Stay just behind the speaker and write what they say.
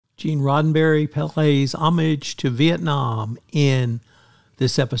Gene Roddenberry pays homage to Vietnam in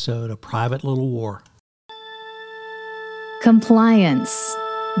this episode, A Private Little War. Compliance,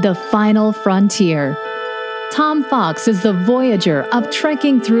 the final frontier. Tom Fox is the voyager of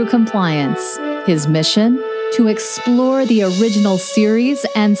trekking through compliance. His mission? To explore the original series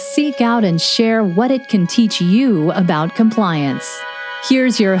and seek out and share what it can teach you about compliance.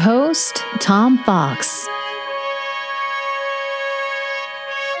 Here's your host, Tom Fox.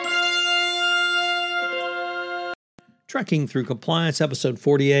 Trekking Through Compliance, Episode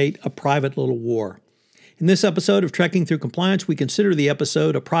 48, A Private Little War. In this episode of Trekking Through Compliance, we consider the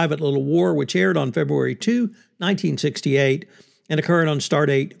episode A Private Little War, which aired on February 2, 1968, and occurred on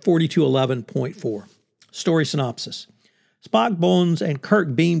Stardate 4211.4. Story synopsis. Spock, Bones, and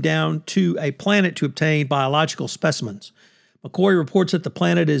Kirk beam down to a planet to obtain biological specimens. McCoy reports that the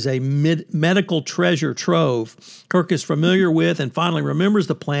planet is a medical treasure trove Kirk is familiar with and finally remembers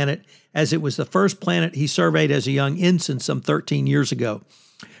the planet as it was the first planet he surveyed as a young ensign some 13 years ago.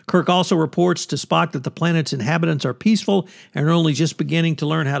 Kirk also reports to Spock that the planet's inhabitants are peaceful and are only just beginning to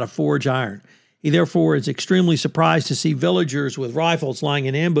learn how to forge iron. He therefore is extremely surprised to see villagers with rifles lying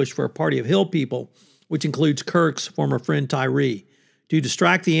in ambush for a party of hill people, which includes Kirk's former friend Tyree. To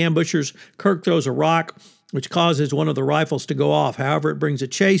distract the ambushers, Kirk throws a rock, which causes one of the rifles to go off. However, it brings a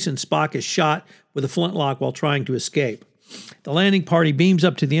chase and Spock is shot with a flintlock while trying to escape. The landing party beams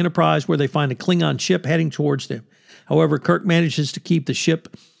up to the Enterprise where they find a Klingon ship heading towards them. However, Kirk manages to keep the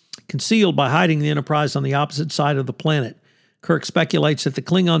ship concealed by hiding the Enterprise on the opposite side of the planet. Kirk speculates that the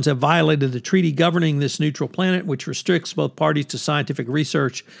Klingons have violated the treaty governing this neutral planet, which restricts both parties to scientific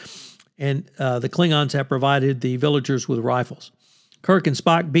research, and the Klingons have provided the villagers with rifles. Kirk and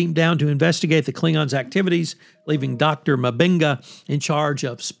Spock beam down to investigate the Klingons' activities, leaving Dr. M'Benga in charge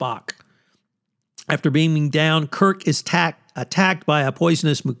of Spock. After beaming down, Kirk is attacked by a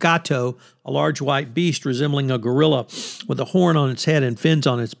poisonous Mukato, a large white beast resembling a gorilla with a horn on its head and fins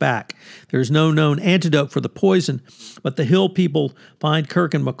on its back. There is no known antidote for the poison, but the Hill people find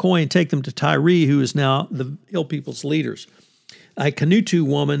Kirk and McCoy and take them to Tyree, who is now the Hill people's leaders. A Kanutu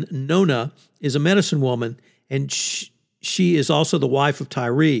woman, Nona, is a medicine woman, and she is also the wife of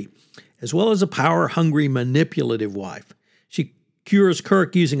Tyree, as well as a power-hungry, manipulative wife. She cures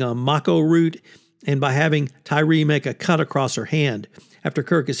Kirk using a mako root and by having Tyree make a cut across her hand. After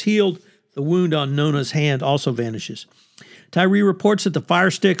Kirk is healed, the wound on Nona's hand also vanishes. Tyree reports that the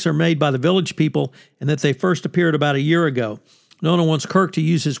fire sticks are made by the village people and that they first appeared about a year ago. Nona wants Kirk to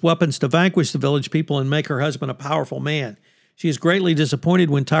use his weapons to vanquish the village people and make her husband a powerful man. She is greatly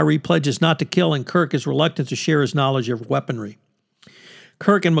disappointed when Tyree pledges not to kill and Kirk is reluctant to share his knowledge of weaponry.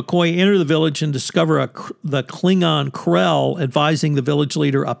 Kirk and McCoy enter the village and discover the Klingon Krell advising the village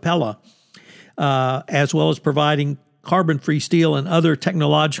leader Apella, as well as providing carbon-free steel and other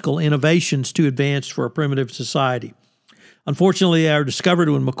technological innovations too advanced for a primitive society. Unfortunately, they are discovered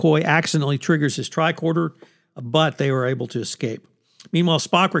when McCoy accidentally triggers his tricorder, but they were able to escape. Meanwhile,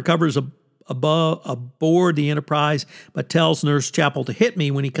 Spock recovers aboard the Enterprise, but tells Nurse Chapel to hit me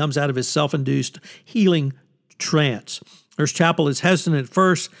when he comes out of his self-induced healing trance. Nurse Chapel is hesitant at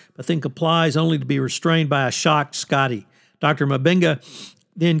first, but then complies only to be restrained by a shocked Scotty. Dr. M'Benga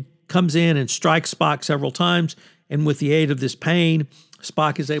then comes in and strikes Spock several times, and with the aid of this pain,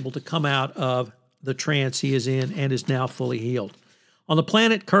 Spock is able to come out of the trance he is in and is now fully healed. On the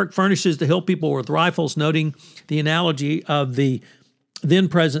planet, Kirk furnishes the Hill people with rifles, noting the analogy of the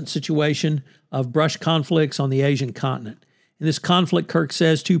then-present situation of brush conflicts on the Asian continent. In this conflict, Kirk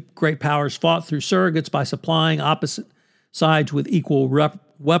says two great powers fought through surrogates by supplying opposite sides with equal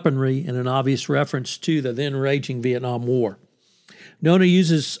weaponry, in an obvious reference to the then-raging Vietnam War. Nona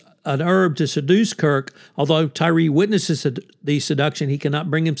uses an herb to seduce Kirk. Although Tyree witnesses the seduction, he cannot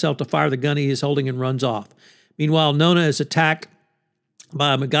bring himself to fire the gun he is holding and runs off. Meanwhile, Nona is attacked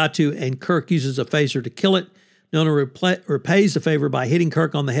by a Megatu, and Kirk uses a phaser to kill it. Nona repays the favor by hitting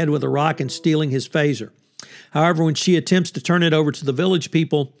Kirk on the head with a rock and stealing his phaser. However, when she attempts to turn it over to the village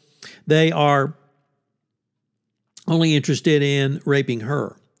people, they are only interested in raping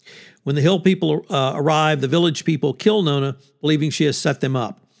her. When the Hill people arrive, the village people kill Nona, believing she has set them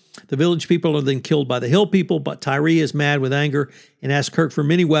up. The village people are then killed by the Hill people, but Tyree is mad with anger and asks Kirk for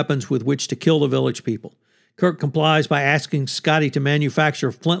many weapons with which to kill the village people. Kirk complies by asking Scotty to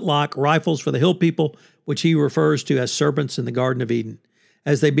manufacture flintlock rifles for the Hill people, which he refers to as serpents in the Garden of Eden.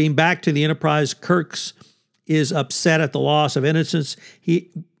 As they beam back to the Enterprise, Kirk is upset at the loss of innocence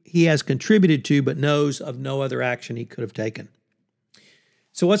he has contributed to, but knows of no other action he could have taken.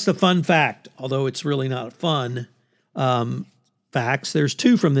 So what's the fun fact? Although it's really not fun facts, there's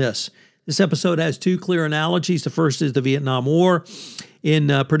two from this. This episode has two clear analogies. The first is the Vietnam War. In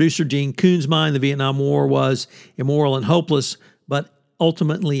producer Gene Kuhn's mind, the Vietnam War was immoral and hopeless, but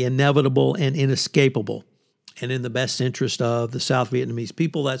ultimately inevitable and inescapable, and in the best interest of the South Vietnamese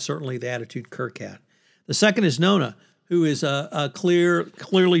people. That's certainly the attitude Kirk had. The second is Nona, who is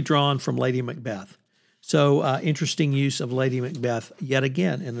clearly drawn from Lady Macbeth. So interesting use of Lady Macbeth yet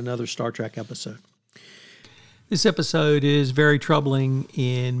again in another Star Trek episode. This episode is very troubling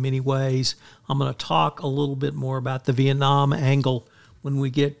in many ways. I'm going to talk a little bit more about the Vietnam angle when we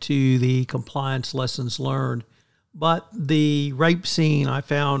get to the compliance lessons learned. But the rape scene I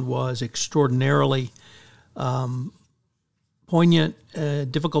found was extraordinarily poignant,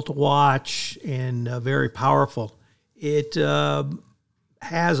 difficult to watch, and very powerful. It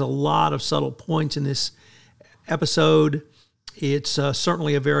has a lot of subtle points in this episode. It's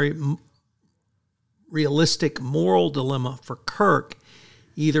certainly a very realistic moral dilemma for Kirk.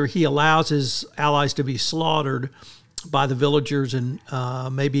 Either he allows his allies to be slaughtered by the villagers and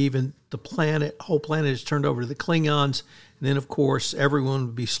maybe even the whole planet is turned over to the Klingons. And then, of course, everyone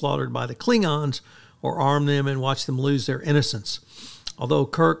would be slaughtered by the Klingons, or arm them and watch them lose their innocence. Although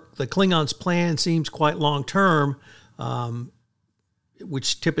the Klingons' plan seems quite long-term,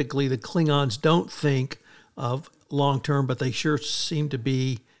 which typically the Klingons don't think of long-term, but they sure seem to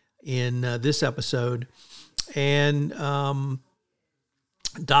be in this episode. And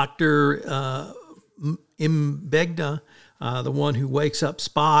Dr. Mbegda, the one who wakes up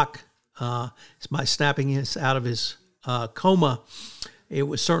Spock by snapping us out of his coma, it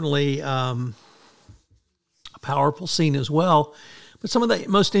was certainly a powerful scene as well. But some of the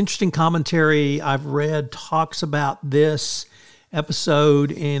most interesting commentary I've read talks about this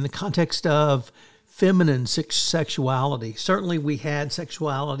episode in the context of feminine sexuality. Certainly we had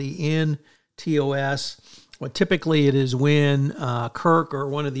sexuality in TOS. Well, typically it is when Kirk or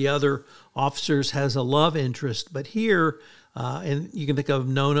one of the other officers has a love interest. But here, and you can think of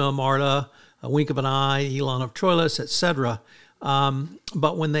Nona, Marta, A Wink of an Eye, Elon of Troilus, etc.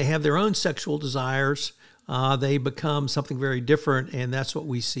 But when they have their own sexual desires, they become something very different, and that's what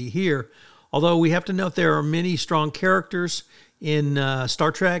we see here. Although we have to note there are many strong characters in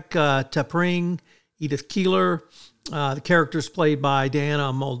Star Trek. T'Pring, Edith Keeler, the characters played by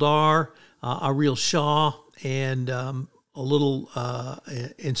Diana Muldaur, Ariel Shaw, and and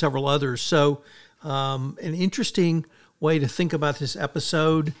several others. So an interesting way to think about this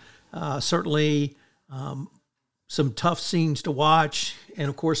episode. Certainly some tough scenes to watch. And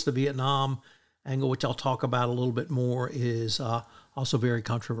of course, the Vietnam angle, which I'll talk about a little bit more, is also very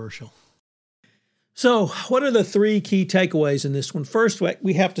controversial. So what are the three key takeaways in this one? First,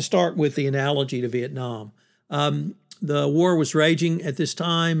 we have to start with the analogy to Vietnam. The war was raging at this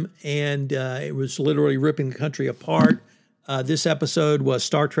time, and it was literally ripping the country apart. This episode was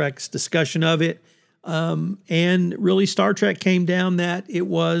Star Trek's discussion of it. And really, Star Trek came down that it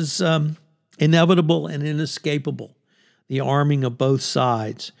was inevitable and inescapable, the arming of both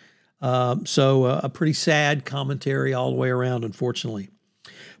sides. So a pretty sad commentary all the way around, unfortunately.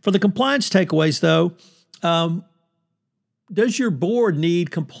 For the compliance takeaways, though, does your board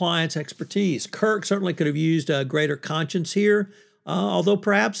need compliance expertise? Kirk certainly could have used a greater conscience here, although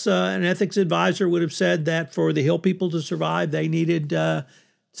perhaps an ethics advisor would have said that for the Hill people to survive, they needed to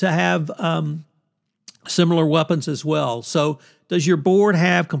have similar weapons as well. So does your board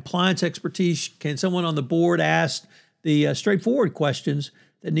have compliance expertise? Can someone on the board ask the straightforward questions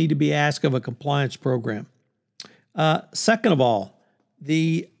that need to be asked of a compliance program? Second of all,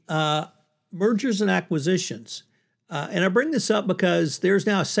 the mergers and acquisitions. And I bring this up because there's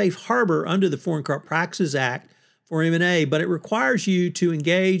now a safe harbor under the Foreign Corrupt Practices Act for M&A, but it requires you to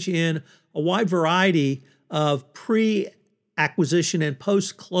engage in a wide variety of pre-acquisition and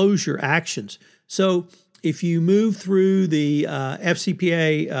post-closure actions. So if you move through the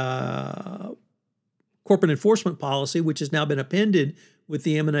FCPA corporate enforcement policy, which has now been appended with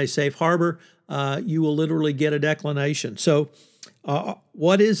the M&A safe harbor, you will literally get a declination. So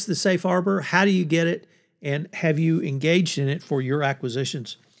what is the safe harbor? How do you get it? And have you engaged in it for your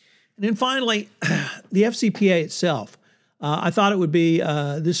acquisitions? And then finally, the FCPA itself. I thought it would be,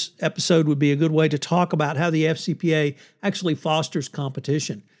 this episode would be a good way to talk about how the FCPA actually fosters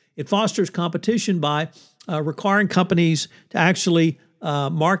competition. It fosters competition by requiring companies to actually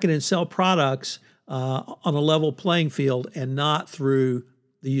market and sell products on a level playing field and not through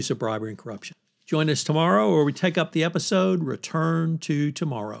the use of bribery and corruption. Join us tomorrow where we take up the episode Return to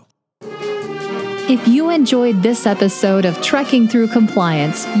Tomorrow. If you enjoyed this episode of Trekking Through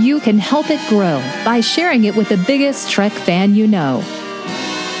Compliance, you can help it grow by sharing it with the biggest Trek fan you know.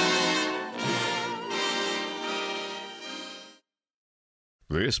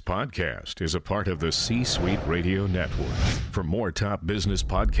 This podcast is a part of the C-Suite Radio Network. For more top business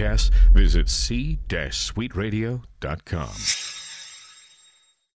podcasts, visit c-suiteradio.com.